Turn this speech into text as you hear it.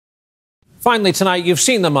Finally tonight, you've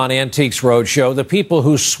seen them on Antiques Roadshow, the people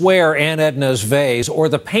who swear Aunt Edna's vase or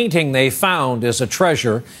the painting they found is a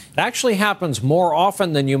treasure. It actually happens more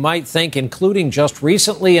often than you might think, including just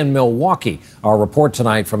recently in Milwaukee. Our report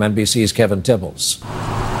tonight from NBC's Kevin Tibbles.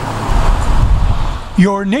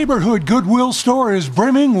 Your neighborhood Goodwill store is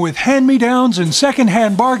brimming with hand-me-downs and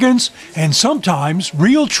second-hand bargains and sometimes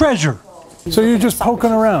real treasure. So you're just poking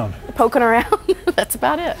around? Poking around. That's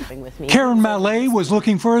about it. Karen Mallet was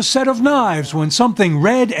looking for a set of knives when something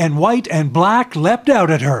red and white and black leapt out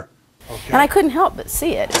at her. And I couldn't help but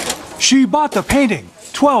see it. She bought the painting,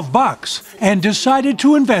 $12, and decided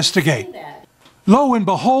to investigate. Lo and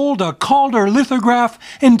behold, a Calder lithograph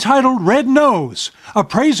entitled Red Nose.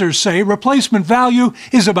 Appraisers say replacement value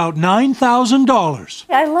is about $9,000.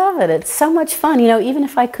 I love it. It's so much fun. You know, even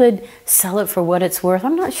if I could sell it for what it's worth,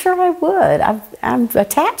 I'm not sure I would. I'm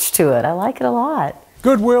attached to it. I like it a lot.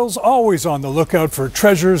 Goodwill's always on the lookout for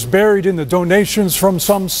treasures buried in the donations from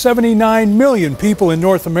some 79 million people in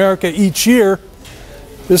North America each year.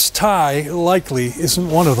 This tie likely isn't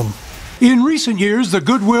one of them. In recent years, the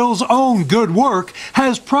Goodwill's own Good Work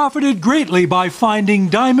has profited greatly by finding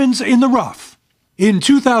diamonds in the rough. In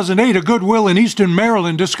 2008, a Goodwill in eastern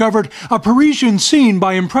Maryland discovered a Parisian scene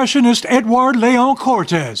by Impressionist Edouard Léon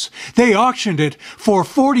Cortez. They auctioned it for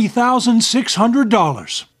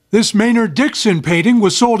 $40,600. This Maynard Dixon painting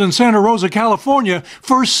was sold in Santa Rosa, California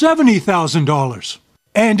for $70,000.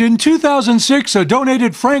 And in 2006, a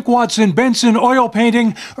donated Frank Watson Benson oil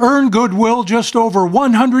painting earned Goodwill just over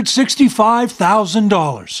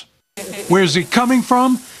 $165,000. Where's it coming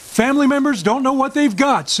from? Family members don't know what they've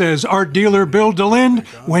got, says art dealer Bill DeLinde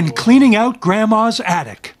when cleaning out Grandma's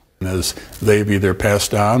attic. As they've either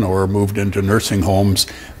passed on or moved into nursing homes,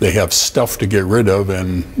 they have stuff to get rid of,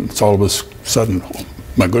 and it's all of a sudden, oh,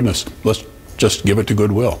 my goodness, let's just give it to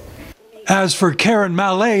Goodwill. As for Karen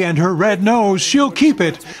Mallet and her red nose, she'll keep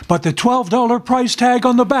it, but the $12 price tag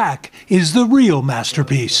on the back is the real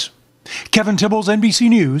masterpiece. Kevin Tibbles, NBC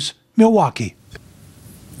News, Milwaukee.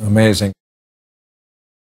 Amazing.